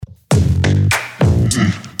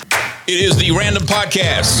It is the Random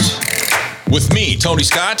Podcast with me, Tony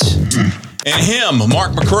Scott, and him,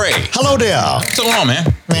 Mark McCray. Hello there. What's going on,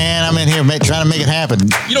 man? Man, I'm in here trying to make it happen.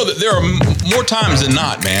 You know, there are more times than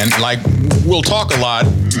not, man. Like, we'll talk a lot,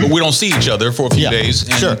 but we don't see each other for a few days.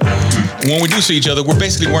 And sure. When we do see each other, we're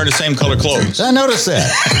basically wearing the same color clothes. I noticed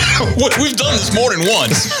that. We've done this more than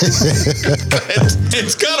once.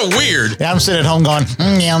 It's kind of weird. Yeah, I'm sitting at home going,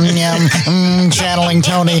 yum, yum, channeling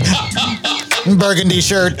Tony. Burgundy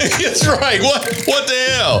shirt. That's right. What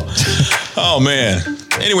the hell? Oh, man.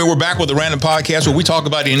 Anyway, we're back with the Random Podcast where we talk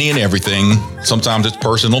about any and everything. Sometimes it's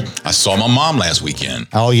personal. I saw my mom last weekend.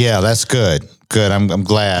 Oh, yeah, that's good. Good. I'm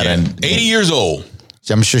glad. Yeah. And 80 years old.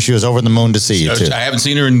 I'm sure she was over the moon to see you, too. I haven't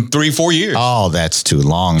seen her in 3-4 years. Oh, that's too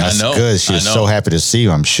long. That's good. She was so happy to see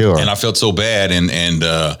you, I'm sure. And I felt so bad.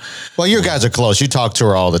 Well, you guys are close. You talk to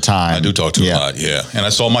her all the time. I do talk to her a lot, yeah. And I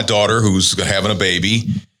saw my daughter who's having a baby.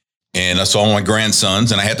 And I saw my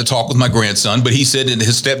grandsons, and I had to talk with my grandson, but he said that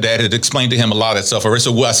his stepdad had explained to him a lot of that stuff. I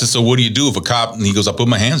said, so what do you do if a cop, and he goes, I put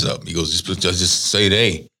my hands up. He goes, just say,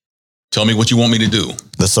 hey, tell me what you want me to do.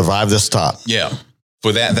 Let's survive this top. Yeah,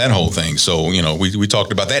 for that whole thing. So, you know, we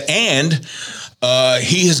talked about that. And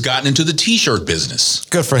he has gotten into the T-shirt business.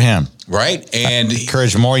 Good for him. Right? And I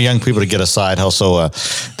encourage more young people to get a side hustle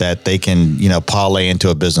that they can, parlay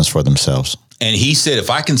into a business for themselves. And he said, if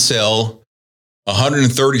I can sell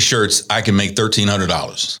 130 shirts, I can make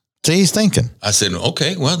 $1,300. See, he's thinking. I said,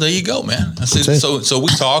 okay, well, there you go, man. I said, so we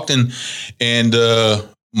talked, and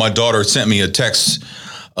my daughter sent me a text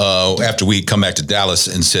after we come back to Dallas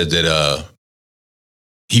and said that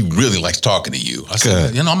he really likes talking to you. I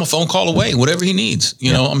said, I'm a phone call away, whatever he needs,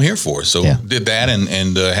 I'm here for. So did that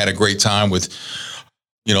and had a great time with,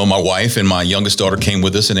 my wife, and my youngest daughter came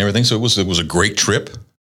with us and everything. So it was a great trip.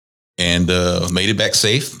 And made it back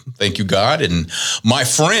safe. Thank you, God. And my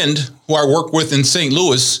friend who I work with in St.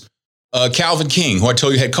 Louis, Calvin King, who I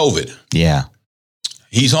told you had COVID. Yeah.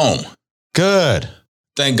 He's home. Good.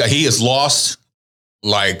 Thank God. He has lost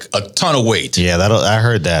like a ton of weight. Yeah, I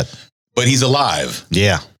heard that. But he's alive.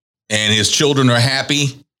 Yeah. And his children are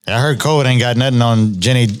happy. I heard COVID ain't got nothing on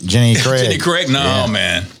Jenny Craig. Jenny Craig? No,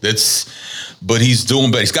 man. But he's doing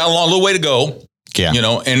better. He's got a little way to go. Yeah.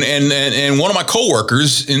 And one of my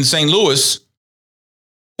coworkers in St. Louis,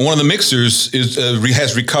 one of the mixers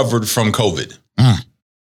has recovered from COVID.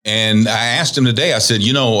 And I asked him today, I said,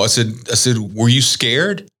 were you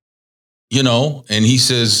scared? And he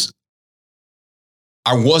says,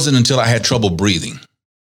 I wasn't until I had trouble breathing.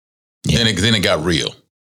 Yeah. Then it got real.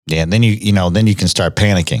 Yeah. And then you can start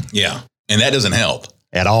panicking. Yeah. And that doesn't help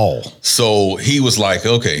at all. So he was like,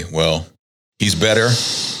 okay, well, he's better.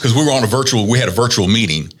 Because we had a virtual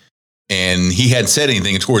meeting, and he hadn't said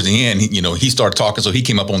anything. And towards the end, he started talking, so he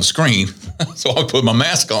came up on the screen. So I put my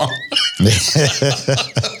mask on.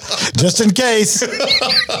 Just in case.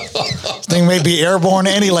 This thing may be airborne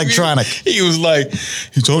and electronic. He was like,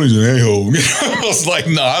 Tony's an a-hole. I was like,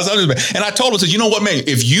 no. And I told him, I said, you know what, man?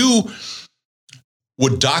 If you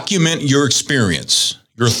would document your experience,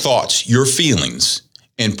 your thoughts, your feelings,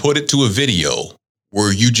 and put it to a video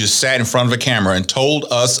where you just sat in front of a camera and told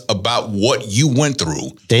us about what you went through.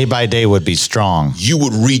 Day by day would be strong. You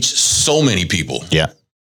would reach so many people. Yeah,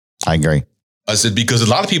 I agree. I said, because a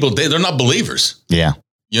lot of people, they're not believers. Yeah.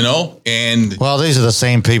 And... Well, these are the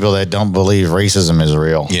same people that don't believe racism is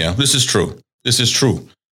real. Yeah, this is true.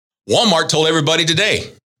 Walmart told everybody today,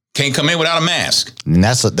 can't come in without a mask. And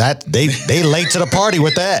they late to the party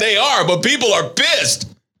with that. They are, but people are pissed.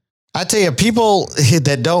 I tell you, people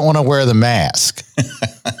that don't want to wear the mask,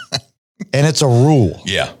 and it's a rule.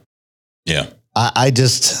 Yeah. I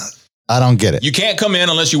don't get it. You can't come in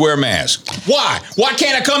unless you wear a mask. Why? Why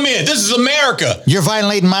can't I come in? This is America. You're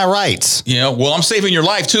violating my rights. Yeah, well, I'm saving your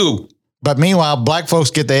life, too. But meanwhile, black folks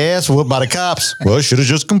get their ass whooped by the cops. Well, should have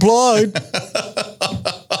just complied.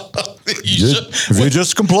 If you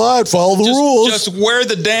just complied, follow the rules. Just wear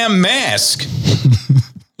the damn mask.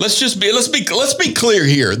 Let's be clear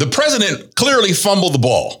here. The president clearly fumbled the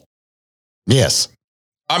ball. Yes.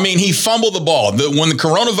 I mean, he fumbled the ball. When the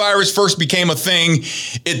coronavirus first became a thing,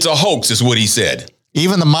 it's a hoax, is what he said.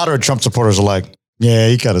 Even the moderate Trump supporters are like, yeah,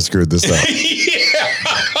 he kind of screwed this up.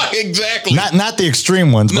 Yeah, exactly. Not the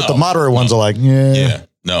extreme ones, but the moderate ones are like, yeah. Yeah,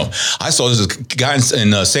 no. I saw this guy in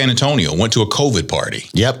San Antonio went to a COVID party.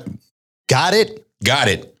 Yep. Got it.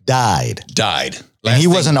 Died. And he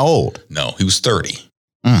wasn't old. No, he was 30.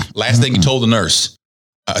 Last thing he told the nurse,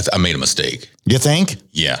 I made a mistake. You think?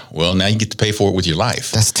 Yeah. Well, now you get to pay for it with your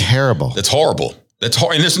life. That's terrible. That's horrible. That's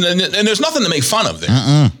horrible. And there's nothing to make fun of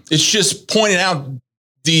there. It's just pointing out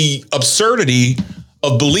the absurdity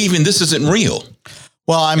of believing this isn't real.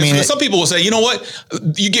 Well, I mean, some people will say, you know what?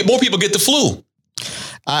 More people get the flu.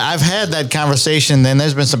 I've had that conversation. Then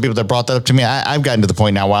there's been some people that brought that up to me. I've gotten to the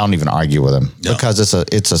point now where I don't even argue with them because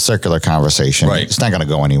it's a circular conversation. Right. It's not going to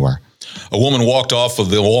go anywhere. A woman walked off of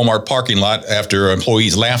the Walmart parking lot after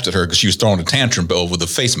employees laughed at her because she was throwing a tantrum over the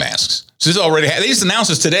face masks. So this already they just announced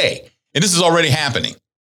this today, and this is already happening.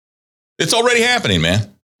 It's already happening,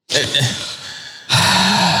 man.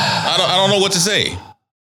 I don't know what to say.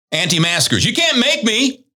 Anti-maskers, you can't make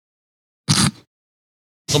me.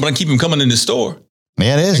 But I keep them coming in the store.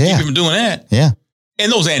 Yeah, it is. Keep them doing that. Yeah.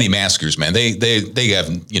 And those anti-maskers, man, they have,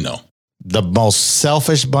 the most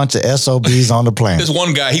selfish bunch of SOBs on the planet. This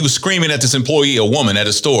one guy, he was screaming at this employee, a woman at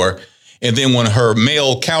a store. And then when her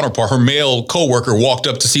male counterpart, her male coworker walked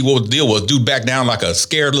up to see what the deal was, dude backed down like a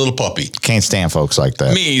scared little puppy. Can't stand folks like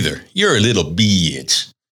that. Me either. You're a little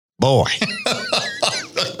bitch. Boy.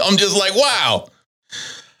 I'm just like, wow.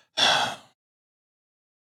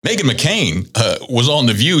 Meghan McCain was on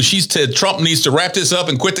The View. She said Trump needs to wrap this up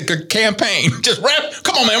and quit the campaign.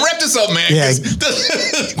 Come on, man, wrap this up, man. Yeah.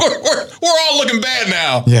 We're all looking bad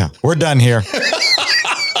now. Yeah, we're done here.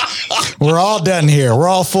 We're all done here. We're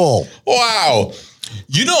all full. Wow.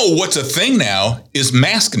 You know what's a thing now is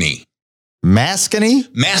maskne. Maskne?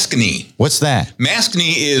 Maskne. What's that?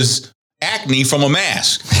 Maskne is acne from a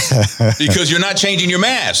mask because you're not changing your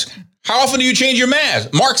mask. How often do you change your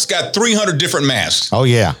mask? Mark's got 300 different masks. Oh,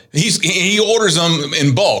 yeah. He orders them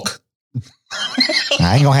in bulk.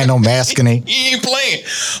 I ain't gonna have no maskne. He ain't playing.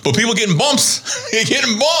 But people getting bumps.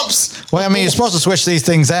 Getting bumps. Well, I mean, you're supposed to switch these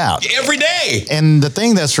things out. Every day. And the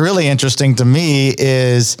thing that's really interesting to me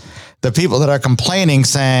is the people that are complaining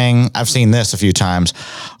saying, I've seen this a few times,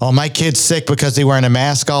 my kid's sick because he's wearing a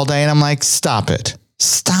mask all day. And I'm like, stop it.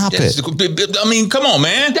 Stop it. I mean, come on,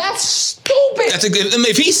 man. That's stupid.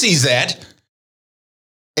 If he sees that.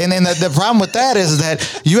 And then the problem with that is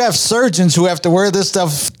that you have surgeons who have to wear this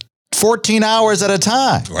stuff 14 hours at a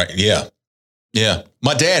time. Right. Yeah. Yeah.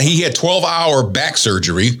 My dad, he had 12-hour back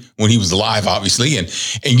surgery when he was alive, obviously. And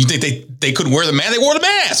you think they couldn't wear the mask? They wore the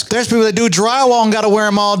mask. There's people that do drywall and got to wear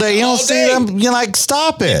them all day. You don't see them. You're like,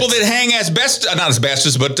 stop it. People that hang not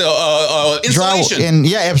asbestos, but insulation.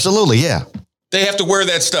 Yeah, absolutely. Yeah. They have to wear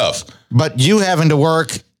that stuff. But you having to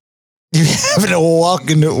work, you having to walk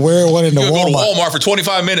and wear one in the Walmart. Go to Walmart for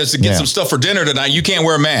 25 minutes to get some stuff for dinner tonight. You can't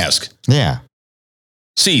wear a mask. Yeah.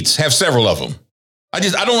 Seats, have several of them. I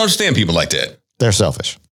don't understand people like that. They're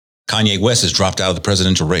selfish. Kanye West has dropped out of the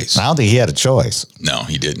presidential race. I don't think he had a choice. No,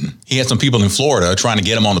 he didn't. He had some people in Florida trying to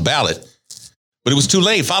get him on the ballot, but it was too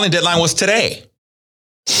late. Filing deadline was today.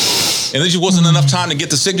 And there just wasn't enough time to get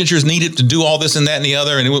the signatures needed to do all this and that and the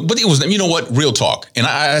other. But it was, you know what, real talk. And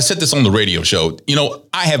I said this on the radio show.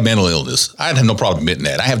 I have mental illness. I have no problem admitting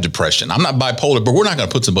that. I have depression. I'm not bipolar, but we're not going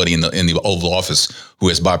to put somebody in the Oval Office who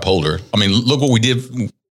has bipolar. I mean, look what we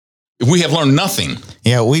did. We have learned nothing.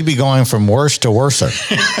 Yeah, we'd be going from worse to worser.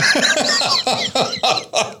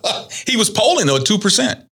 He was polling, though, at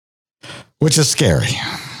 2%. Which is scary.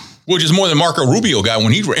 Which is more than Marco Rubio got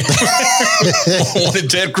when he ran. More than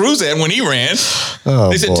Ted Cruz had when he ran.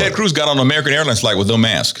 They said Ted Cruz got on an American Airlines flight with no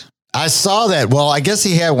mask. I saw that. Well, I guess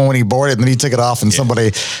he had one when he boarded, and then he took it off, and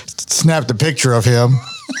somebody snapped a picture of him,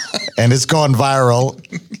 and it's going viral.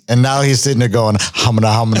 And now he's sitting there going,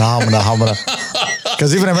 humana, humana, humana, humana.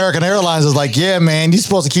 Because even American Airlines is like, yeah, man, you're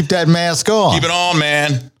supposed to keep that mask on. Keep it on,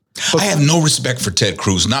 man. I have no respect for Ted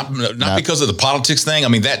Cruz, not because of the politics thing. I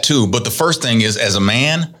mean, that too. But the first thing is, as a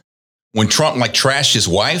man, when Trump trashed his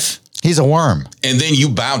wife. He's a worm. And then you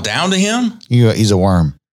bow down to him? He's a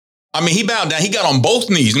worm. I mean, he bowed down. He got on both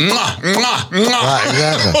knees. Mwah, mwah, mwah. Right,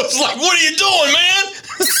 exactly. I was like, what are you doing, man?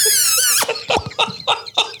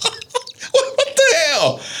 What the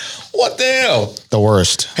hell? What the hell? The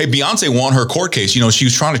worst. Hey, Beyonce won her court case. She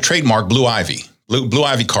was trying to trademark Blue Ivy. Blue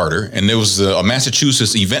Ivy Carter. And there was a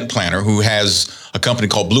Massachusetts event planner who has a company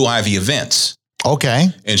called Blue Ivy Events. Okay.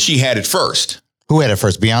 And she had it first. Who had it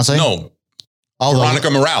first? Beyonce? No. Veronica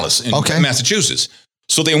Morales in Massachusetts.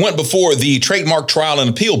 So they went before the Trademark Trial and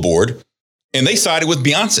Appeal Board, and they sided with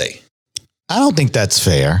Beyonce. I don't think that's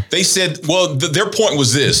fair. They said, well, their point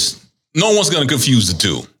was this. No one's going to confuse the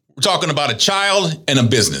two. We're talking about a child and a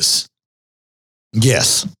business.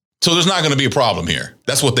 Yes. So there's not going to be a problem here.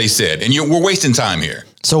 That's what they said. And we're wasting time here.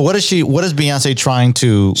 So what is Beyonce trying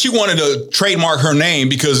to? She wanted to trademark her name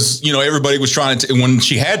because, everybody was trying to, when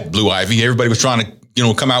she had Blue Ivy, everybody was trying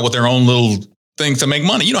to, come out with their own little thing to make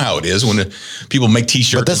money. You know how it is when people make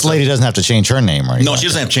T-shirts. But this lady doesn't have to change her name, right? No, she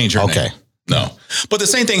doesn't have to change her name. Okay. No. But the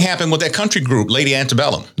same thing happened with that country group, Lady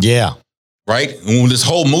Antebellum. Yeah. Right? When this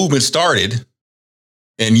whole movement started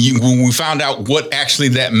and when we found out what actually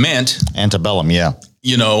that meant. Antebellum, yeah.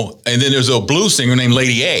 and then there's a blues singer named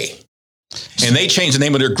Lady A. And they changed the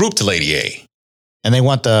name of their group to Lady A. And they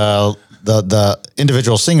want the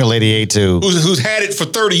individual singer, Lady A, who's had it for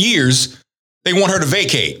 30 years. They want her to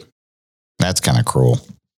vacate. That's kind of cruel.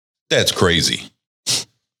 That's crazy.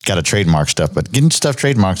 Got to trademark stuff, but getting stuff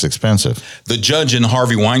trademarked is expensive. The judge in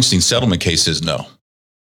Harvey Weinstein settlement case says no,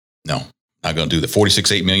 not going to do the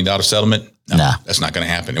 $46.8 million settlement. No, that's not going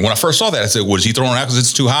to happen. And when I first saw that, I said, was he throwing it out because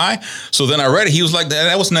it's too high? So then I read it. He was like,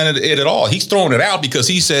 that wasn't it at all. He's throwing it out because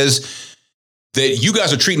he says that you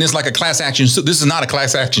guys are treating this like a class action suit. This is not a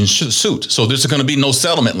class action suit. So there's going to be no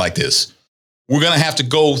settlement like this. We're going to have to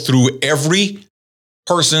go through every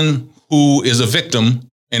person who is a victim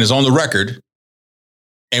and is on the record.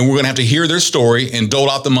 And we're going to have to hear their story and dole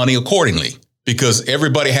out the money accordingly because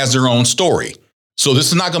everybody has their own story. So this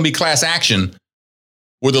is not going to be class action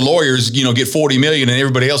where the lawyers, get $40 million and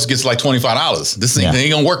everybody else gets like $25. This ain't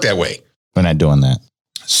going to work that way. We're not doing that.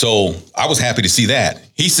 So I was happy to see that.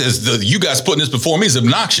 He says, you guys putting this before me is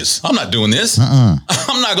obnoxious. I'm not doing this. We're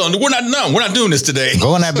not doing this today.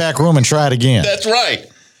 Go in that back room and try it again. That's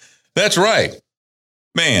right.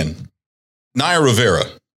 Man, Naya Rivera.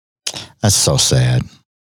 That's so sad.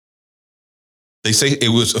 They say it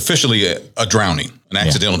was officially a drowning, an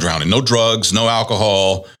accidental drowning. No drugs, no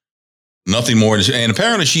alcohol, nothing more. And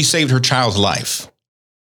apparently she saved her child's life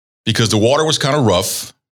because the water was kind of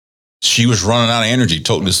rough. She was running out of energy,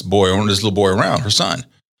 toting this little boy around, her son.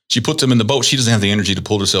 She puts him in the boat. She doesn't have the energy to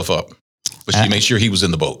pull herself up, but she made sure he was in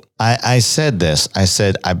the boat. I said this. I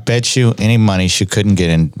said, I bet you any money she couldn't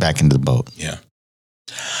get back into the boat. Yeah.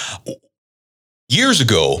 Years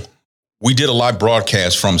ago, we did a live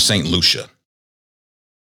broadcast from St. Lucia.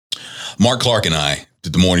 Mark Clark and I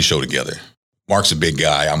did the morning show together. Mark's a big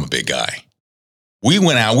guy. I'm a big guy. We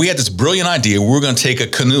went out. We had this brilliant idea. We were going to take a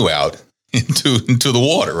canoe out into the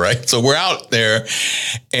water, right? So we're out there,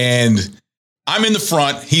 and I'm in the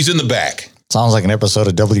front. He's in the back. Sounds like an episode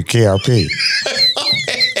of WKRP.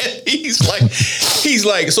 He's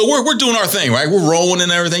like, so we're doing our thing, right? We're rowing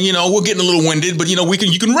and everything. We're getting a little winded, but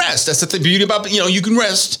you can rest. That's the beauty about you can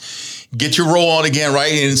rest. Get your roll on again,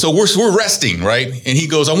 right? And so we're resting, right? And he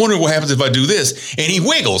goes, I wonder what happens if I do this. And he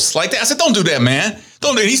wiggles like that. I said, don't do that, man.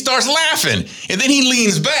 Don't do it. He starts laughing. And then he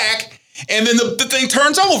leans back, and then the thing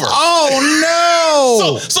turns over. Oh,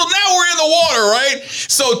 no. So now we're in the water, right?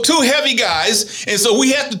 So two heavy guys. And so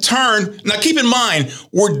we have to turn. Now, keep in mind,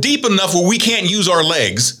 we're deep enough where we can't use our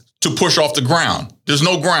legs to push off the ground. There's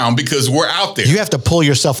no ground because we're out there. You have to pull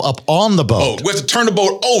yourself up on the boat. We have to turn the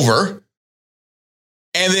boat over.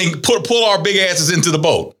 And then pull our big asses into the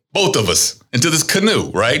boat, both of us, into this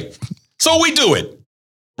canoe, right? So we do it,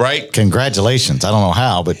 right? Congratulations. I don't know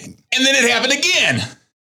how, but... And then it happened again.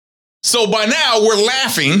 So by now, we're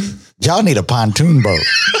laughing. Y'all need a pontoon boat.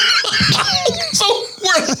 So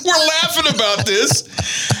we're laughing about this,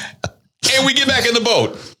 and we get back in the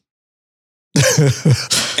boat.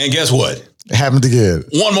 And guess what? It happened again.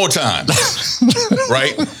 One more time,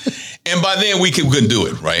 right? And by then, we couldn't do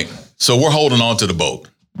it, right? So we're holding on to the boat,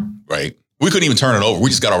 right? We couldn't even turn it over. We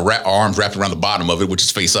just got our arms wrapped around the bottom of it, which is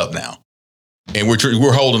face up now. And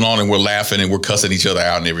we're holding on and we're laughing and we're cussing each other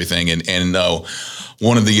out and everything. And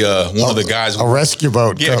one of the guys, a rescue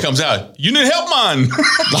boat, comes out. You need help, man.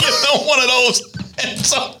 One of those. And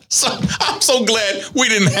so I'm so glad we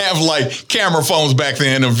didn't have like camera phones back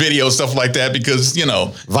then or video stuff like that because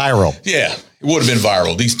viral. Yeah, it would have been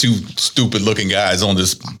viral. These two stupid looking guys on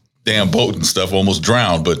this damn boat and stuff almost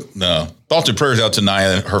drowned, but thoughts and prayers out to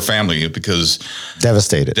Naya and her family because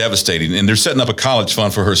devastated. And they're setting up a college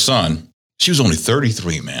fund for her son. She was only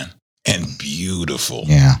 33, man, and beautiful.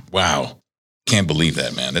 Yeah. Wow. Can't believe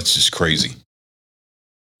that, man. That's just crazy.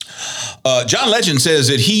 John Legend says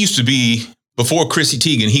that he used to be, before Chrissy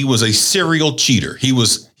Teigen, he was a serial cheater.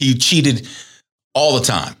 He cheated all the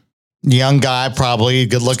time. Young guy, probably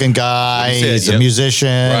good looking guy. He's a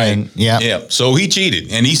musician. Right. Yeah. So he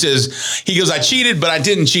cheated. And he goes, I cheated, but I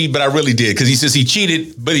didn't cheat, but I really did. Because he says he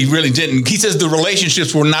cheated, but he really didn't. He says the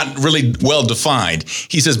relationships were not really well defined.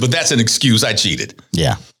 He says, but that's an excuse. I cheated.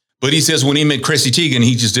 Yeah. But he says when he met Chrissy Teigen,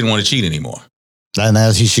 he just didn't want to cheat anymore.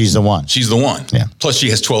 And she's the one. She's the one. Yeah. Plus, she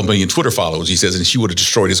has 12 million Twitter followers, he says, and she would have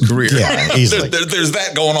destroyed his career. Yeah, easily. There's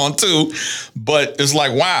that going on, too. But it's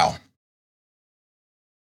like, wow.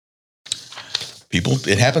 People,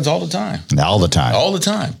 it happens all the time. All the time. All the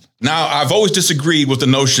time. Now, I've always disagreed with the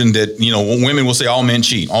notion that, women will say all men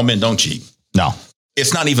cheat. All men don't cheat. No.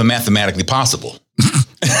 It's not even mathematically possible.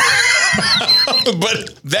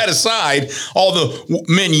 But that aside, all the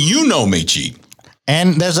men may cheat.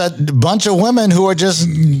 And there's a bunch of women who are just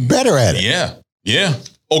better at it. Yeah.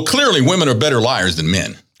 Oh, clearly women are better liars than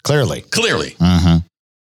men. Clearly. Mm-hmm.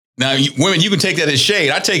 Now, women, you can take that as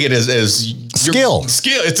shade. I take it as skill.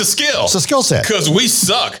 Skill. It's a skill. It's a skill set. Because we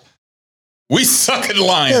suck. We suck at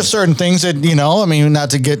lying. There's certain things that, not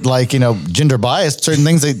to get gender biased, certain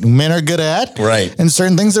things that men are good at. Right. And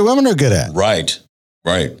certain things that women are good at. Right.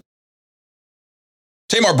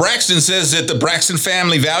 Tamar Braxton says that the Braxton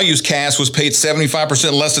Family Values cast was paid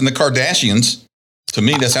 75% less than the Kardashians. To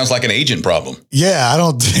me, that sounds like an agent problem. Yeah, I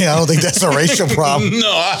don't think that's a racial problem.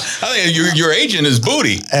 No, I think your agent is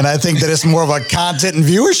booty. And I think that it's more of a content and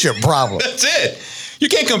viewership problem. That's it. You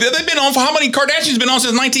can't compare. They've been on for how many? Kardashians been on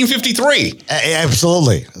since 1953.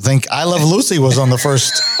 Absolutely. I think I Love Lucy was on the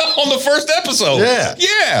first on the first episode. Yeah.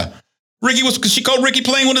 She called Ricky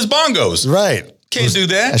playing with his bongos. Right. Can't do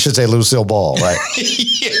that. I should say Lucille Ball, right?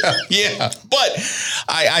 yeah. But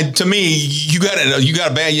to me, you got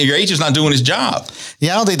a bad. Your agent's not doing his job.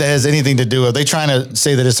 Yeah, I don't think that has anything to do with. Are they trying to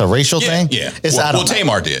say that it's a racial thing? Yeah. Well,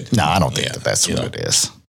 Tamar did. No, I don't think that's what it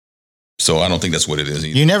is. So I don't think that's what it is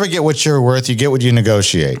either. You never get what you're worth. You get what you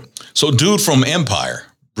negotiate. So, dude from Empire,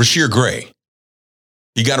 Brashear Gray,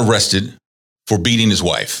 he got arrested for beating his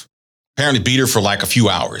wife. Apparently, beat her for like a few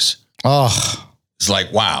hours. Oh, it's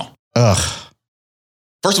like wow. Ugh.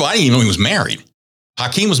 First of all, I didn't even know he was married.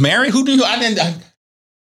 Hakeem was married? Who knew? I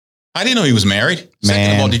didn't know he was married.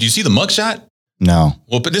 Second of all, did you see the mugshot? No.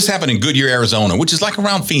 Well, but this happened in Goodyear, Arizona, which is like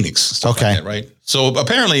around Phoenix. Okay. Like that, right? So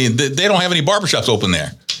apparently they don't have any barbershops open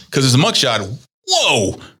there because it's a mugshot.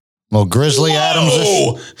 Whoa. Well, Grizzly Adams.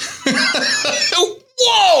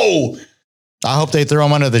 Whoa. I hope they throw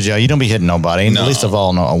him under the jail. You don't be hitting nobody. No. At least of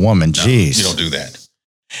all, a woman. Jeez. You don't do that.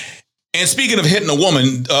 And speaking of hitting a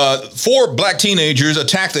woman, 4 black teenagers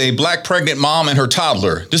attacked a black pregnant mom and her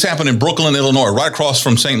toddler. This happened in Brooklyn, Illinois, right across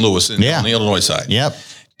from St. Louis on the Illinois side. Yep.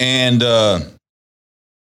 And there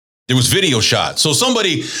was video shot. So 4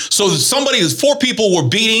 people were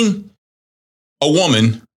beating a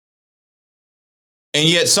woman, and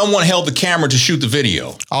yet someone held the camera to shoot the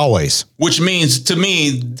video. Always. Which means, to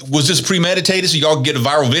me, was this premeditated so y'all get a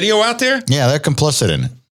viral video out there? Yeah, they're complicit in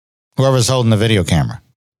it. Whoever's holding the video camera.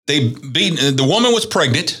 The woman was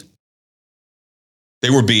pregnant. They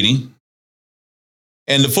were beating.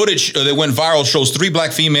 And the footage that went viral shows 3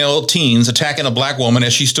 black female teens attacking a black woman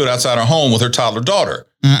as she stood outside her home with her toddler daughter.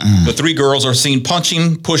 The 3 girls are seen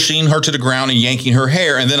punching, pushing her to the ground and yanking her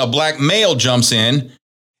hair. And then a black male jumps in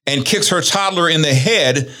and kicks her toddler in the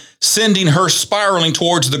head, sending her spiraling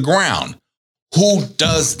towards the ground. Who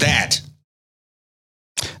does that?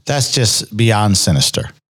 That's just beyond sinister.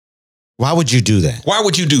 Why would you do that? Why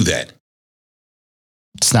would you do that?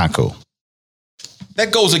 It's not cool.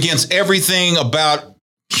 That goes against everything about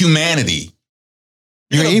humanity.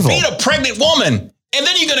 You're evil. Beat a pregnant woman, and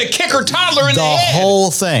then you're going to kick her toddler in the head. The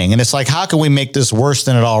whole thing. And it's like, how can we make this worse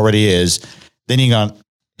than it already is? Then you're going to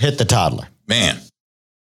hit the toddler. Man.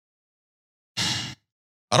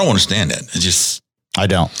 I don't understand that. It's just... I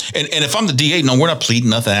don't. And if I'm the DA, no, we're not pleading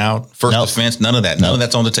nothing out. First defense, none of that. None of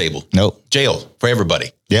that's on the table. Nope. Jail for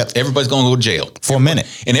everybody. Yep. Everybody's going to go to jail. For a minute.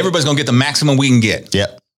 And everybody's going to get the maximum we can get.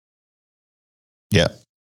 Yep. Yep.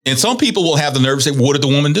 And some people will have the nerve to say, what did the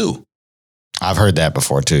woman do? I've heard that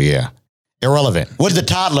before too, yeah. Irrelevant. What did the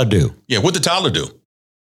toddler do? Yeah, what did the toddler do?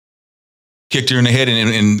 Kicked her in the head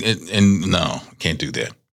and no, can't do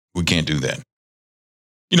that. We can't do that.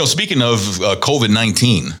 Speaking of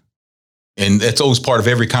COVID-19, and that's always part of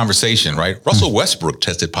every conversation, right? Russell Westbrook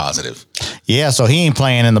tested positive. Yeah, so he ain't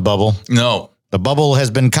playing in the bubble. No. The bubble has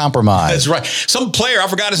been compromised. That's right. Some player, I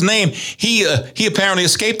forgot his name, he apparently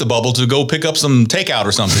escaped the bubble to go pick up some takeout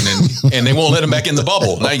or something, and they won't let him back in the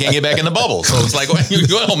bubble. Now you can't get back in the bubble. So it's like,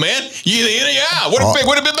 well, man, you either in or you out. What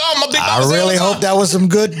have been about my big I really hope that was some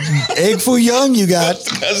good egg foo young you got.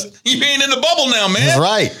 Because you ain't in the bubble now, man. That's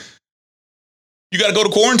right. You got to go to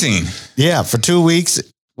quarantine. Yeah, for 2 weeks.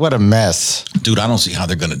 What a mess. Dude, I don't see how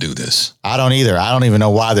they're going to do this. I don't either. I don't even know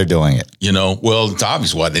why they're doing it. Well, it's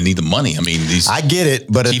obvious why they need the money. I mean, I get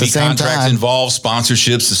it, but TV at the same contracts time, involved,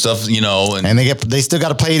 sponsorships and stuff, and they still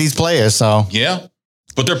got to pay these players. So yeah,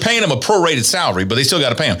 but they're paying them a prorated salary, but they still got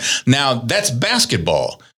to pay them. Now that's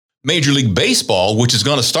basketball. Major League Baseball, which is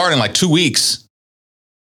going to start in like 2 weeks,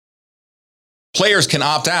 players can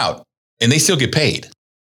opt out and they still get paid.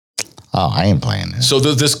 Oh, I ain't playing this. So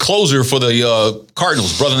this closer for the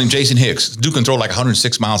Cardinals, brother named Jason Hicks, do control like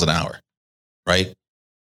 106 miles an hour, right?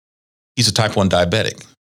 He's a type 1 diabetic.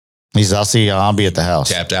 I'll be at the house.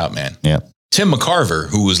 Tapped out, man. Yeah. Tim McCarver,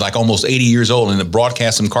 who was like almost 80 years old and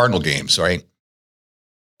broadcast some Cardinal games, right?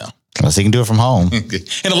 No. Unless he can do it from home.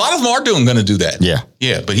 And a lot of them are going to do that. Yeah.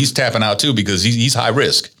 Yeah, but he's tapping out too because he's high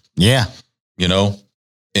risk. Yeah. And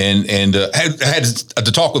I had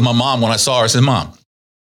to talk with my mom when I saw her. I said, Mom,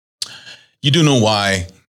 you do know why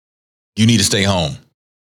You need to stay home.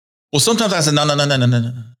 Well, sometimes I said, no.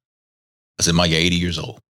 I said, Ma, you're 80 years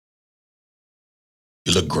old.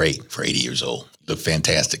 You look great for 80 years old. You look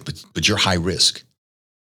fantastic, but you're high risk.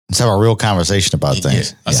 Let's have a real conversation about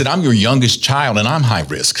things. Yeah. I said, I'm your youngest child and I'm high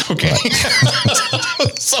risk. Okay.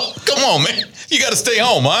 Right. So come on, man. You got to stay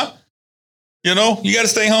home, huh? You got to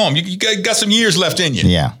stay home. You got some years left in you.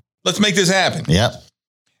 Yeah. Let's make this happen. Yep.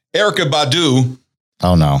 Erykah Badu.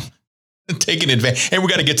 Oh, no. Taking advantage. And we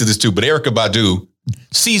got to get to this too, but Erykah Badu,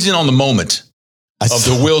 seizing on the moment of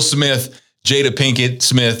the Will Smith, Jada Pinkett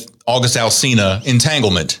Smith, August Alsina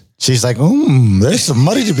entanglement. She's like, there's some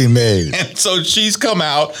money to be made. And so she's come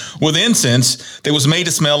out with incense that was made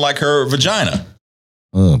to smell like her vagina.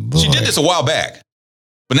 Oh, boy. She did this a while back,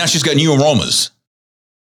 but now she's got new aromas.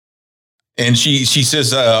 And she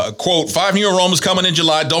says, quote, 5 new aromas coming in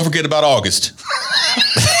July. Don't forget about August.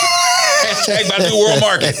 Hashtag Badu World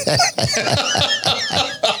Market.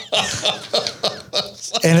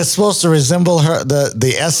 And it's supposed to resemble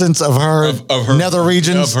the essence of her nether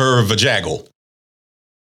regions? Of her vajagle.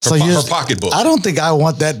 Her pocketbook. I don't think I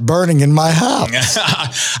want that burning in my house.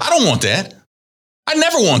 I don't want that. I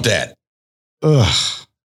never want that. Ugh.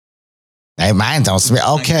 Hey, mine don't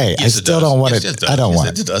smell. Okay, yes, I still don't want it. I don't want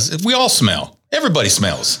it. It does. We all smell. Everybody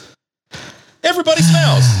smells. Everybody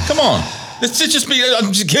smells. Come on. Let's just be.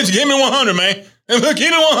 Give me 100, man. Give me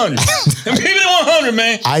 100. Give me 100,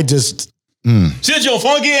 man. I just sit your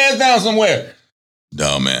funky ass down somewhere.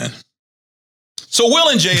 No, man. So Will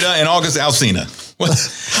and Jada and August Alsina.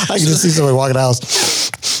 I can just see somebody walking out.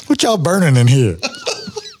 What y'all burning in here?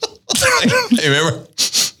 Hey, remember?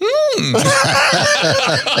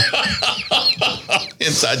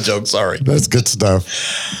 Inside joke, sorry. That's good stuff.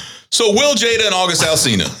 So Will, Jada, and August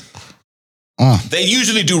Alsina. They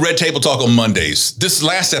usually do Red Table Talk on Mondays. This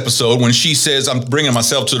last episode, when she says, I'm bringing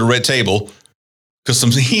myself to the red table because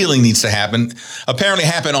some healing needs to happen, apparently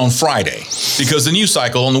happened on Friday because the news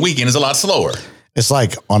cycle on the weekend is a lot slower. It's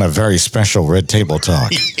like on a very special Red Table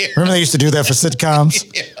Talk. Yeah. Remember they used to do that for sitcoms?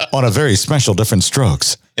 Yeah. On a very special Different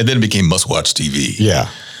Strokes. And then it became must-watch TV. Yeah.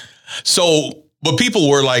 So, but people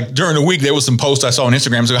were like, during the week, there was some posts I saw on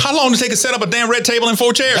Instagram. So, how long does it take to set up a damn red table and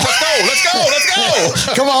 4 chairs? Let's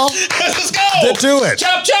go. Come on. Let's go. Get to it.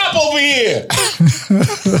 Chop over here.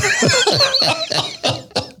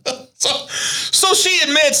 So she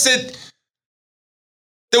admits that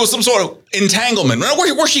there was some sort of entanglement.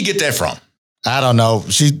 Where'd she get that from? I don't know.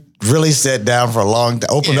 She really sat down for a long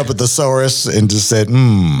time, opened up a thesaurus and just said,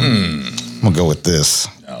 I'm going to go with this.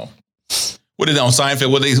 No. What did on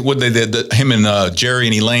Seinfeld? Him and Jerry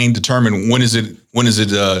and Elaine determine when is it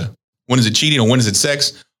cheating or when is it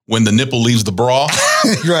sex? When the nipple leaves the bra.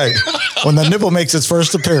 Right. When the nipple makes its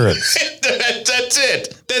first appearance. That's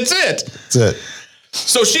it. That's it.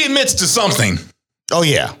 So she admits to something. Oh,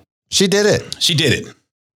 yeah. She did it. She did it.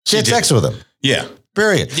 She had sex with him. Yeah.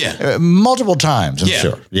 Period. Yeah. Multiple times, I'm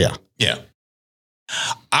sure. Yeah. Yeah.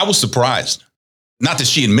 I was surprised. Not that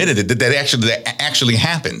she admitted it, that actually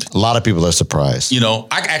happened. A lot of people are surprised. I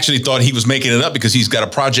actually thought he was making it up because he's got a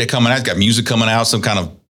project coming out. He's got music coming out, some kind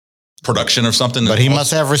of production or something. But he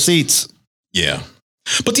must have receipts. Yeah.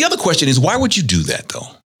 But the other question is, why would you do that, though?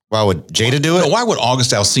 Why would Jada do it? Why would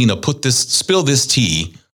August Alsina spill this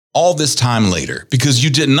tea all this time later? Because you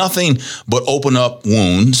did nothing but open up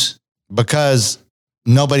wounds. Because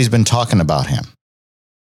nobody's been talking about him.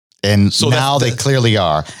 And so now they clearly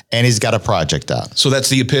are. And he's got a project out. So that's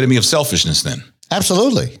the epitome of selfishness then.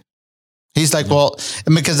 Absolutely. He's like, well,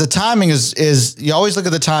 because the timing is you always look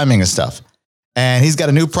at the timing and stuff. And he's got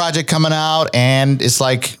a new project coming out and it's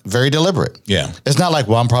like very deliberate. Yeah. It's not like,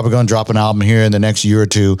 well, I'm probably going to drop an album here in the next year or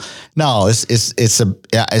two. No,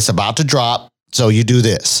 it's about to drop. So you do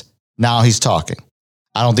this. Now he's talking.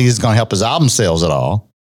 I don't think it's going to help his album sales at all.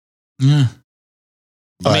 Yeah.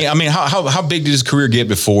 But, I mean, how big did his career get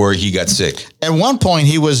before he got sick? At one point,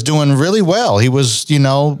 he was doing really well. He was, he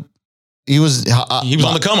was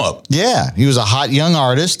on the come up. Yeah, he was a hot young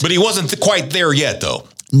artist, but he wasn't quite there yet, though.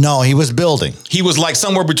 No, he was building. He was like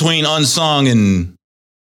somewhere between unsung and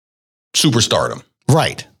superstardom.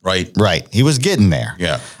 Right. He was getting there.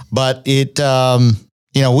 Yeah, but it, I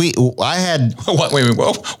had. Wait.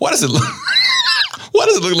 Why does it look? Why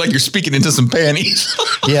does it look like you're speaking into some panties?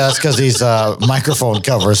 Yeah, that's because these microphone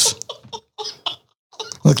covers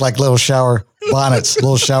look like little shower bonnets,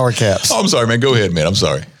 little shower caps. Oh, I'm sorry, man. Go ahead, man. I'm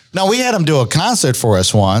sorry. No, we had him do a concert for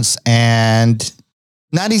us once, and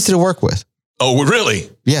not easy to work with. Oh, really?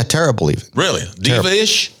 Yeah, terrible even. Really?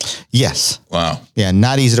 Diva-ish? Yes. Wow. Yeah,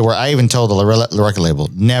 not easy to work. I even told the record label,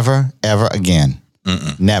 never, ever again.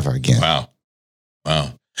 Never again.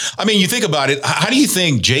 Wow. I mean, you think about it. How do you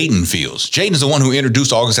think Jaden feels? Jaden is the one who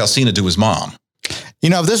introduced August Alsina to his mom. You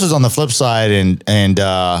know, if this was on the flip side and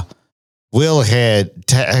Will had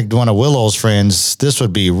tagged one of Willow's friends, this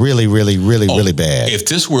would be really, really, really, really bad. If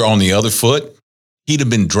this were on the other foot, he'd have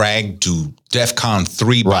been dragged to DEFCON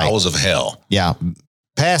 3 bowels of hell. Yeah.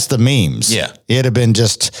 Past the memes. Yeah. It'd have been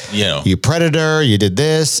just, you predator, you did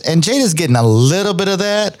this. And Jada's getting a little bit of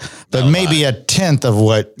that, but maybe a tenth of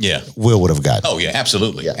what Will would have gotten. Oh, yeah,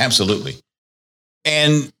 absolutely. Yeah. Absolutely.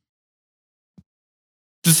 And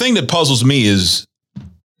the thing that puzzles me is,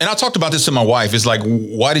 and I talked about this to my wife, is like,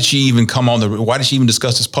 why did she even why did she even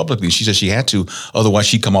discuss this publicly? She said she had to, otherwise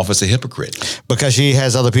she'd come off as a hypocrite. Because she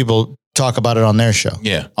has other people talk about it on their show.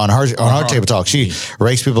 Yeah. On her table talk. She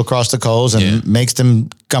rakes people across the coals and makes them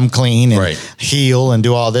come clean and heal and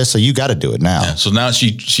do all this. So you got to do it now. Yeah. So now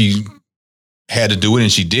she had to do it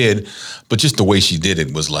and she did, but just the way she did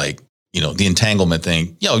it was like, the entanglement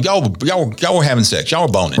thing. Y'all were having sex. Y'all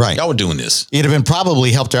were boning. Right. Y'all were doing this. It'd have been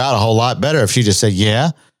probably helped her out a whole lot better if she just said, yeah,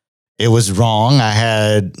 it was wrong. I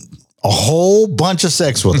had a whole bunch of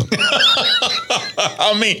sex with him.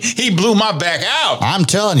 I mean, he blew my back out. I'm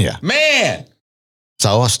telling you. Man.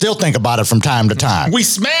 So I still think about it from time to time. We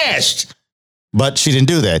smashed. But she didn't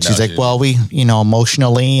do that. She's like, well, we,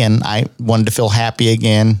 emotionally, and I wanted to feel happy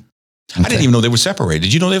again. Okay. I didn't even know they were separated.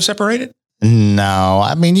 Did you know they were separated? No.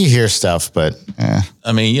 I mean, you hear stuff, but.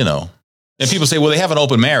 I mean, and people say, well, they have an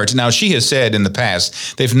open marriage. Now, she has said in the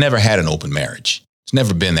past, they've never had an open marriage. It's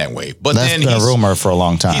never been that way. But that's been a rumor for a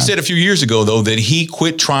long time. He said a few years ago, though, that he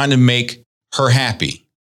quit trying to make her happy.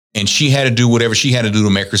 And she had to do whatever she had to do to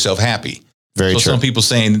make herself happy. Very true. Some people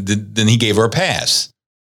saying that then he gave her a pass.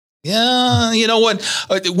 Yeah, you know what?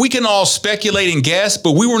 We can all speculate and guess,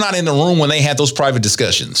 but we were not in the room when they had those private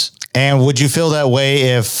discussions. And would you feel that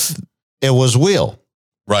way if it was Will?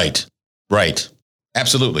 Right.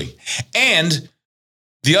 Absolutely. And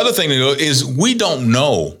the other thing is we don't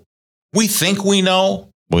know. We think we know.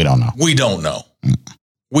 We don't know. We don't know.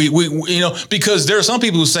 We because there are some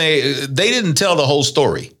people who say they didn't tell the whole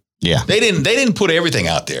story. Yeah. They didn't put everything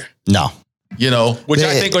out there. No. Which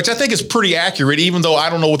I think is pretty accurate, even though I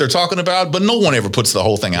don't know what they're talking about, but no one ever puts the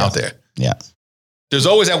whole thing out there. Yeah. There's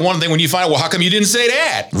always that one thing when you find, well, how come you didn't say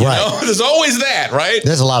that? Right. There's always that, right?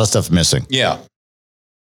 There's a lot of stuff missing. Yeah.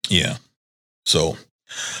 So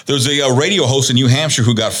there's a radio host in New Hampshire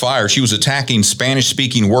who got fired. She was attacking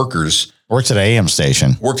Spanish-speaking workers. Worked at an AM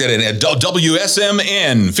station. Worked at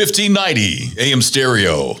WSMN 1590 AM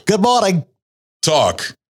stereo. Good morning.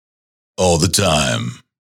 Talk all the time.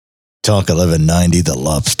 Talk 1190 The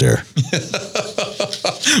Lobster.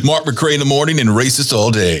 Mark McCray in the morning and racist all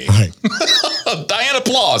day. Right. Diana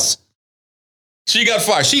Ploss. She got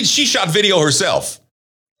fired. She shot video herself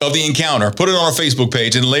of the encounter, put it on her Facebook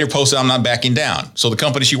page, and later posted, I'm not backing down. So the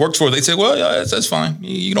company she worked for, they said, well, yeah, that's fine.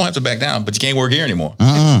 You don't have to back down, but you can't work here anymore.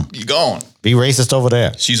 You're gone. Be racist over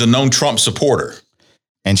there. She's a known Trump supporter.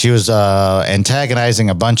 And she was antagonizing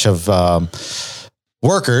a bunch of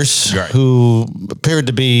workers who appeared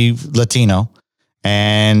to be Latino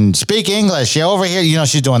and speak English. Yeah, over here,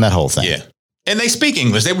 she's doing that whole thing. Yeah. And they speak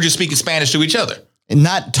English. They were just speaking Spanish to each other.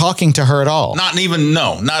 Not talking to her at all. Not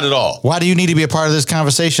at all. Why do you need to be a part of this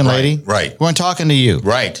conversation, lady? Right. We weren't talking to you.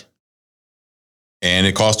 Right. And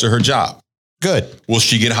it cost her job. Good. Will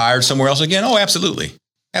she get hired somewhere else again? Oh, absolutely.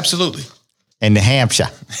 Absolutely. In New Hampshire.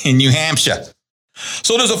 In New Hampshire.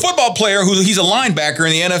 So there's a football player he's a linebacker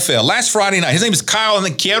in the NFL. Last Friday night, his name is Kyle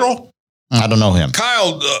Niquero. I don't know him.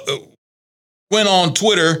 Kyle went on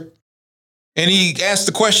Twitter and he asked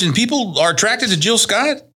the question, people are attracted to Jill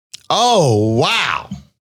Scott? Oh, wow.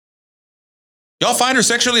 Y'all find her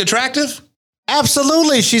sexually attractive?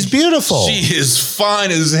 Absolutely. She's beautiful. She is fine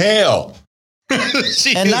as hell.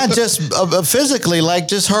 Not just physically, like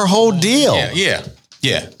just her whole deal. Yeah.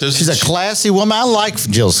 She's a classy woman. I like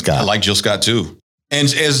Jill Scott. I like Jill Scott too. And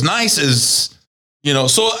as nice as,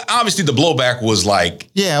 so obviously the blowback was like.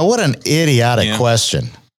 Yeah, what an idiotic question.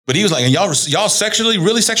 But he was like, y'all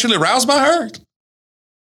really sexually aroused by her?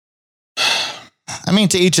 I mean,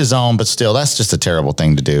 to each his own, but still, that's just a terrible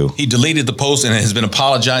thing to do. He deleted the post and has been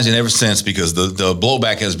apologizing ever since because the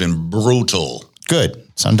blowback has been brutal. Good.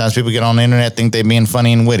 Sometimes people get on the internet, think they're being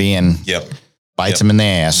funny and witty, and bites them in the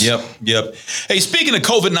ass. Yep. Hey, speaking of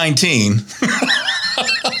COVID-19,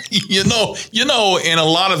 in a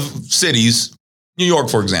lot of cities, New York,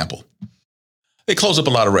 for example, they closed up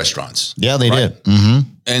a lot of restaurants. Yeah, they did. Mm-hmm.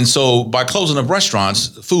 And so by closing up restaurants,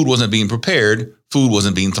 food wasn't being prepared. Food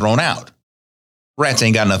wasn't being thrown out. Rats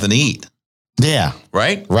ain't got nothing to eat. Yeah.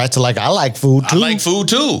 Right? Rats are like, I like food too. I like food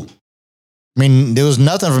too. I mean, there was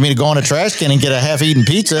nothing for me to go in a trash can and get a half-eaten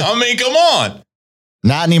pizza. I mean, come on.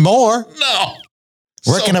 Not anymore. No.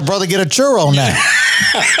 Where can a brother get a churro now?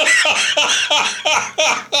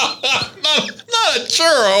 not a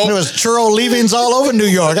churro. There was churro leavings all over New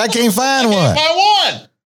York. I can't find one. Buy one.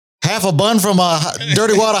 Half a bun from a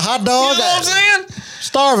dirty water hot dog. You know what I'm saying?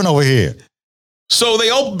 Starving over here. So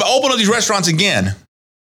they open up these restaurants again.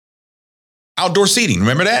 Outdoor seating.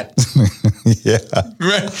 Remember that? Yeah.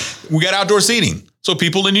 We got outdoor seating. So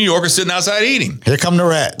people in New York are sitting outside eating. Here come the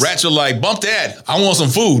rats. Rats are like, bump that. I want some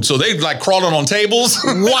food. So they like crawling on tables.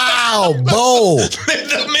 Wow, bold. I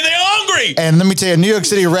mean, they're hungry. And let me tell you, New York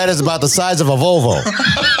City rat is about the size of a Volvo.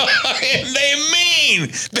 And they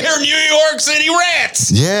mean. They're New York City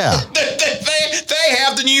rats. Yeah. They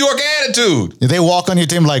have the New York attitude. They walk on your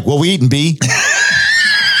team like, what we eating, B?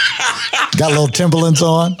 Got little Timberlands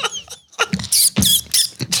on.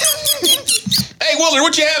 Hey, Willard,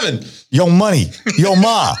 what you having? Yo, money. Yo,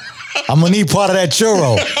 ma. I'm going to need part of that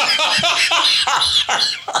churro.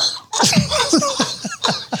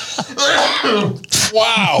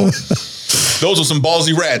 Wow. Those are some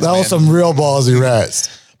ballsy rats. That was some real ballsy rats.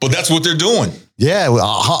 But that's what they're doing. Yeah.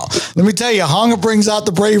 Let me tell you, hunger brings out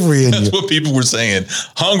the bravery in you. That's what people were saying.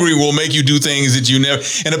 Hungry will make you do things that you never.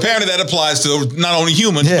 And apparently that applies to not only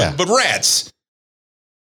humans, but rats.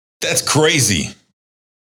 That's crazy.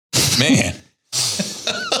 Man.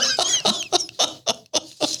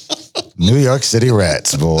 New York City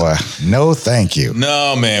rats, boy. No, thank you.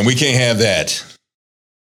 No, man, we can't have that.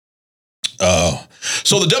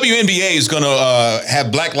 So the WNBA is going to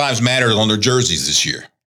have Black Lives Matter on their jerseys this year.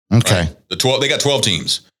 Okay. Right? They got 12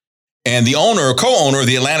 teams. And the owner or co-owner of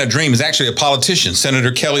the Atlanta Dream is actually a politician,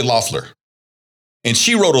 Senator Kelly Loeffler. And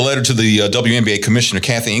she wrote a letter to the WNBA commissioner,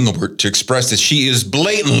 Kathy Engelbert, to express that she is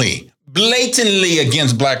blatantly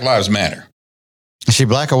against Black Lives Matter. Is she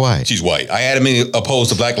black or white? She's white. I adamantly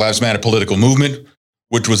oppose the Black Lives Matter political movement,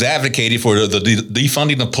 which was advocated for the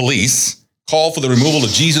defunding of police, called for the removal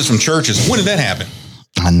of Jesus from churches. When did that happen?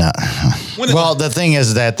 I'm not. Well, the thing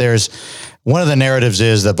is that there's one of the narratives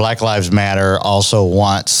is that Black Lives Matter also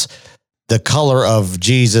wants the color of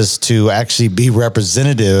Jesus to actually be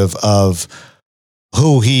representative of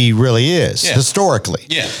who he really is historically.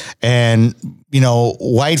 Yeah. And,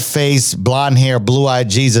 white face, blonde hair, blue eyed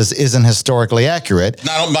Jesus isn't historically accurate.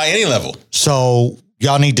 Not by any level. So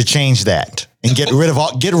y'all need to change that and get rid of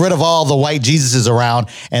all the white Jesuses around.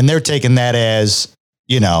 And they're taking that as,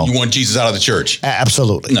 You want Jesus out of the church.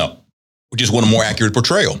 Absolutely. No. We just want a more accurate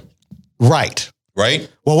portrayal. Right. Right?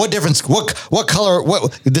 Well, what difference? What color?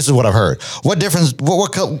 This is what I've heard. What difference?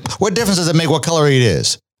 What difference does it make? What color it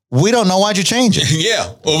is? We don't know. Why'd you change it?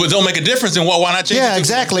 Yeah. Well, if it don't make a difference, then why not change it? Yeah,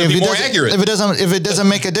 exactly. To be more accurate. If it doesn't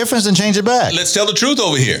make a difference, then change it back. Let's tell the truth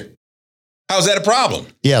over here. How's that a problem?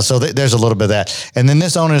 Yeah. So there's a little bit of that, and then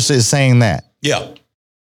this owner is saying that. Yeah.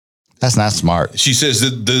 That's not smart. She says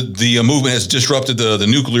that the movement has disrupted the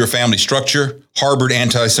nuclear family structure, harbored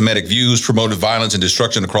anti-Semitic views, promoted violence and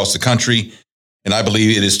destruction across the country, and I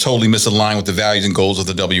believe it is totally misaligned with the values and goals of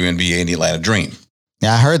the WNBA and the Atlanta Dream.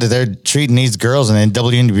 Yeah, I heard that they're treating these girls in the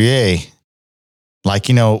WNBA like,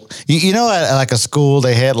 at like a school,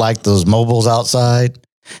 they had like those mobiles outside.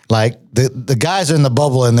 Like the guys are in the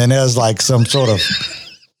bubble and then there's like some sort of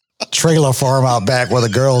trailer farm out back where the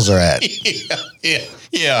girls are at.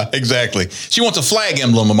 Yeah, exactly. She wants a flag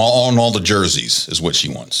emblem on all the jerseys is what she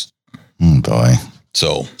wants. Boy.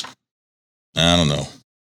 So, I don't know.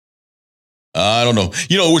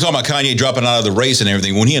 We're talking about Kanye dropping out of the race and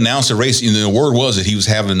everything. When he announced the race, the word was that he was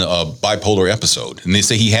having a bipolar episode. And they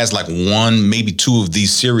say he has like one, maybe two of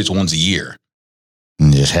these serious ones a year.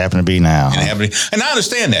 It just happened to be now. And I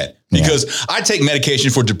understand that because I take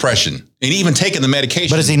medication for depression and even taking the medication.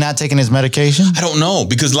 But is he not taking his medication? I don't know.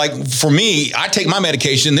 Because like for me, I take my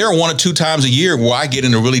medication. There are 1 or 2 times a year where I get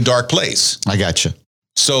in a really dark place. I got you.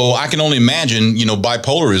 So I can only imagine,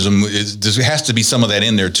 bipolarism, there has to be some of that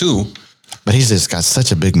in there too. But he's just got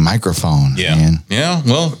such a big microphone. Yeah. Man. Yeah.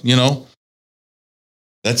 Well,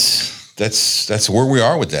 that's where we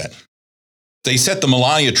are with that. They set the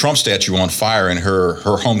Melania Trump statue on fire in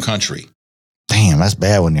her home country. Damn, that's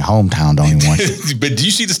bad when your hometown don't even want you. But do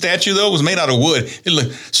you see the statue though? It was made out of wood.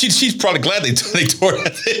 She's probably glad they tore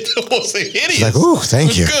it. It was hideous. She's like, ooh,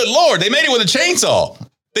 thank you. Good Lord, they made it with a chainsaw.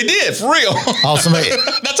 They did, for real. Somebody.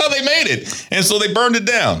 That's how they made it. And so they burned it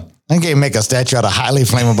down. They can't make a statue out of highly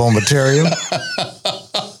flammable material.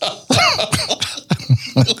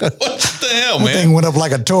 What the hell, man? That thing went up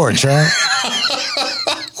like a torch, huh?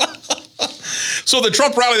 So the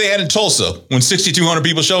Trump rally they had in Tulsa, when 6,200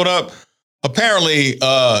 people showed up, apparently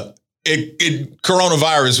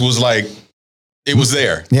coronavirus was like, it was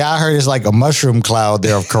there. Yeah, I heard it's like a mushroom cloud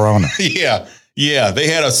there of corona. Yeah. Yeah, they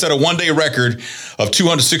had set a one-day record of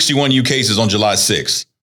 261 new cases on July 6th.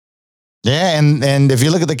 Yeah, and if you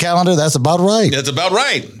look at the calendar, that's about right. That's about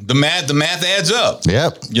right. The math adds up.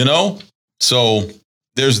 Yep. You know? So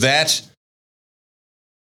there's that.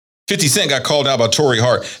 50 Cent got called out by Tory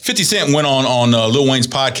Hart. 50 Cent went on Lil Wayne's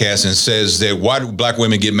podcast and says that why do black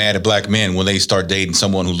women get mad at black men when they start dating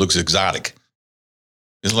someone who looks exotic?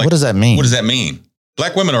 It's like, what does that mean? What does that mean?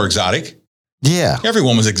 Black women are exotic. Yeah. Every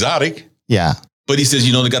woman's exotic. Yeah. But he says,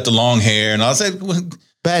 they got the long hair. And I was like, well,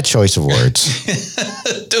 bad choice of words.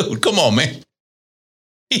 Dude, come on, man.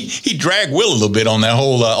 He dragged Will a little bit on that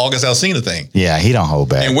whole August Alsina thing. Yeah, he don't hold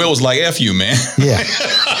back. And Will was like, F you, man. Yeah.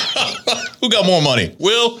 Who got more money,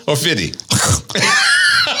 Will or 50?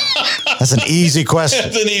 That's an easy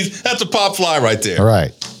question. That's a pop fly right there. All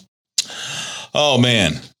right. Oh,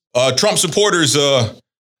 man. Trump supporters, the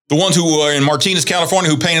ones who are in Martinez, California,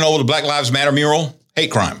 who painted over the Black Lives Matter mural,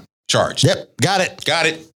 hate crime charge. Yep, got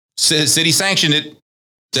it. City sanctioned it.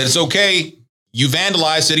 Said it's okay. You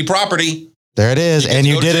vandalized city property. There it is. And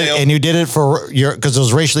you did it. And you did it because it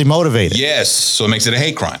was racially motivated. Yes. So it makes it a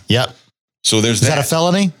hate crime. Yep. So there's that. Is that a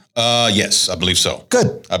felony? Yes, I believe so.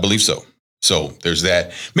 Good. I believe so. So there's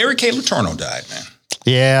that. Mary Kay Letourneau died, man.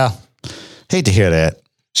 Yeah. Hate to hear that.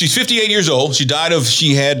 She's 58 years old. She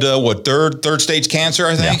had third stage cancer,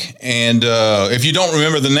 I think. Yeah. And if you don't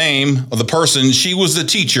remember the name of the person, she was the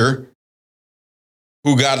teacher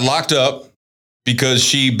who got locked up because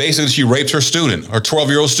she raped her student, her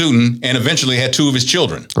 12-year-old student, and eventually had two of his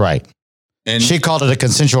children. Right. And she called it a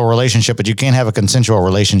consensual relationship, but you can't have a consensual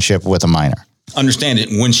relationship with a minor. Understand it.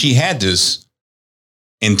 When she had this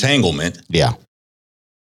entanglement, yeah,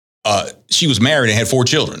 she was married and had 4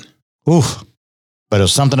 children. Oof. But it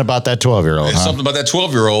was something about that 12-year-old. Something about that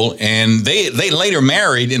 12-year-old. And they later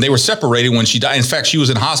married and they were separated when she died. In fact, she was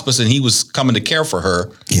in hospice and he was coming to care for her.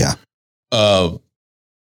 Yeah. But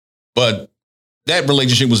that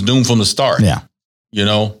relationship was doomed from the start. Yeah.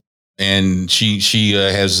 And she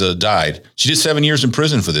has died. She did 7 years in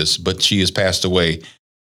prison for this, but she has passed away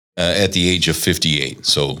at the age of 58.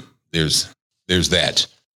 So there's that.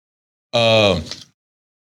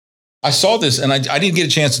 I saw this and I didn't get a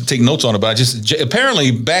chance to take notes on it, but apparently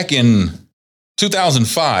back in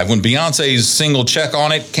 2005, when Beyonce's single Check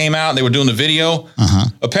On It came out and they were doing the video,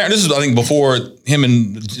 apparently this is, I think, before him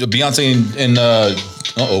and Beyonce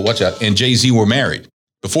and Jay-Z were married,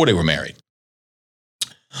 before they were married.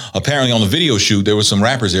 Apparently on the video shoot, there were some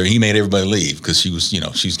rappers there. He made everybody leave because she was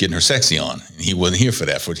getting her sexy on. And he wasn't here for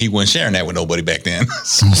that. He wasn't sharing that with nobody back then.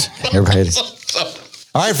 Everybody.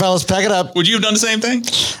 All right, fellas, pack it up. Would you have done the same thing?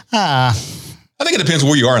 I think it depends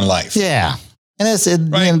where you are in life. Yeah.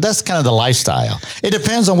 And right? That's kind of the lifestyle. It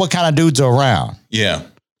depends on what kind of dudes are around. Yeah.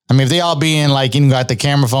 I mean, if they all being like, got the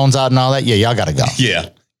camera phones out and all that, yeah, y'all got to go. Yeah.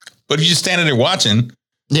 But if you're just standing there watching.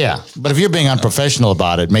 Yeah. But if you're being unprofessional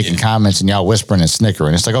about it, making comments and y'all whispering and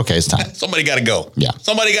snickering, it's like, okay, it's time. Somebody got to go. Yeah.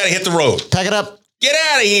 Somebody got to hit the road. Pack it up. Get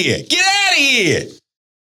out of here. Get out of here.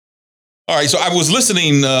 All right. So I was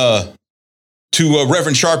listening to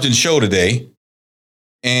Reverend Sharpton's show today,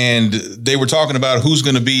 and they were talking about who's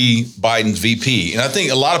going to be Biden's VP. And I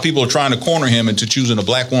think a lot of people are trying to corner him into choosing a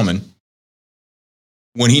black woman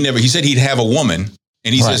when he said he'd have a woman,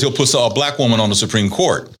 and he says he'll put a black woman on the Supreme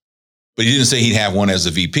Court, but he didn't say he'd have one as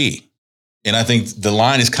the VP. And I think the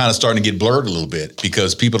line is kind of starting to get blurred a little bit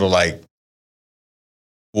because people are like,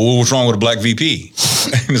 well, what's wrong with a black VP?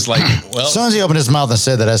 And it's like, well. As soon as he opened his mouth and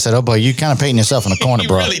said that, I said, oh, boy, you kind of painting yourself in a corner,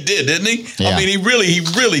 bro. He really did, didn't he? Yeah. I mean, he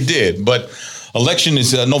really did. But election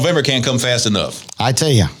is, November can't come fast enough. I tell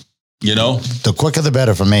you. The quicker the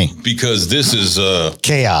better for me. Because this is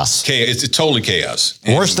chaos. It's totally chaos.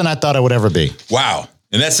 Worse than I thought it would ever be. Wow.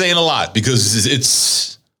 And that's saying a lot because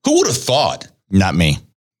it's who would have thought? Not me.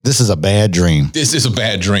 This is a bad dream. This is a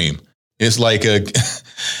bad dream. It's like,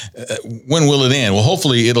 when will it end? Well,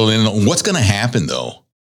 hopefully it'll end. What's going to happen, though?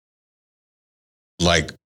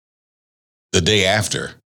 Like the day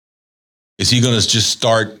after? Is he going to just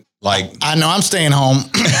start like... I know I'm staying home.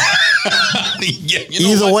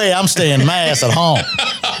 Either way, I'm staying my ass at home.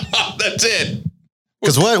 That's it.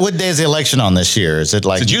 Because what day is the election on this year? Is it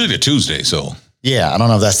like... It's usually a Tuesday, so... Yeah, I don't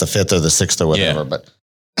know if that's the 5th or the 6th or whatever, but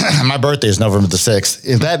my birthday is November the 6th.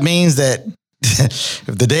 If that means that if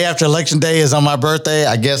the day after election day is on my birthday,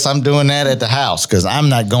 I guess I'm doing that at the house because I'm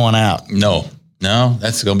not going out. No,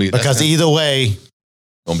 that's going to be... Because either way...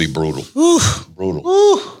 Going to be brutal. Oof. Brutal.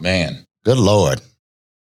 Oof. Man. Good Lord.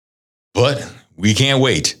 But we can't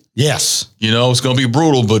wait. Yes. It's going to be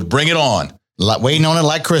brutal, but bring it on. Waiting on it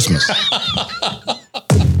like Christmas.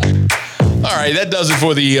 All All right, that does it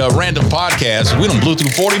for the random podcast. We done blew through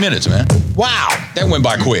 40 minutes, man. Wow. That went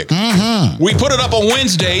by quick. Mm-hmm. We put it up on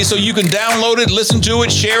Wednesday so you can download it, listen to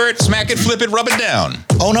it, share it, smack it, flip it, rub it down.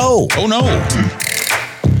 Oh, no. Oh, no.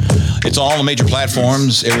 It's on all the major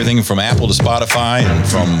platforms, everything from Apple to Spotify and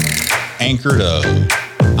from Anchor to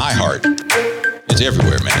iHeart. It's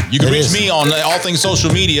everywhere, man. You can reach me on all things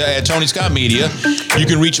social media at Tony Scott Media. You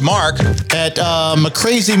can reach Mark at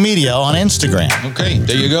McCrazy Media on Instagram. Okay,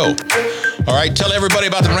 there you go. All right, tell everybody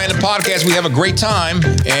about the Random Podcast. We have a great time,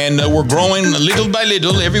 and we're growing little by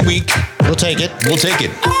little every week. We'll take it. We'll take it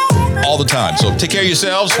all the time. So take care of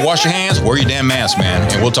yourselves, wash your hands, wear your damn mask,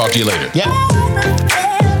 man, and we'll talk to you later. Yep.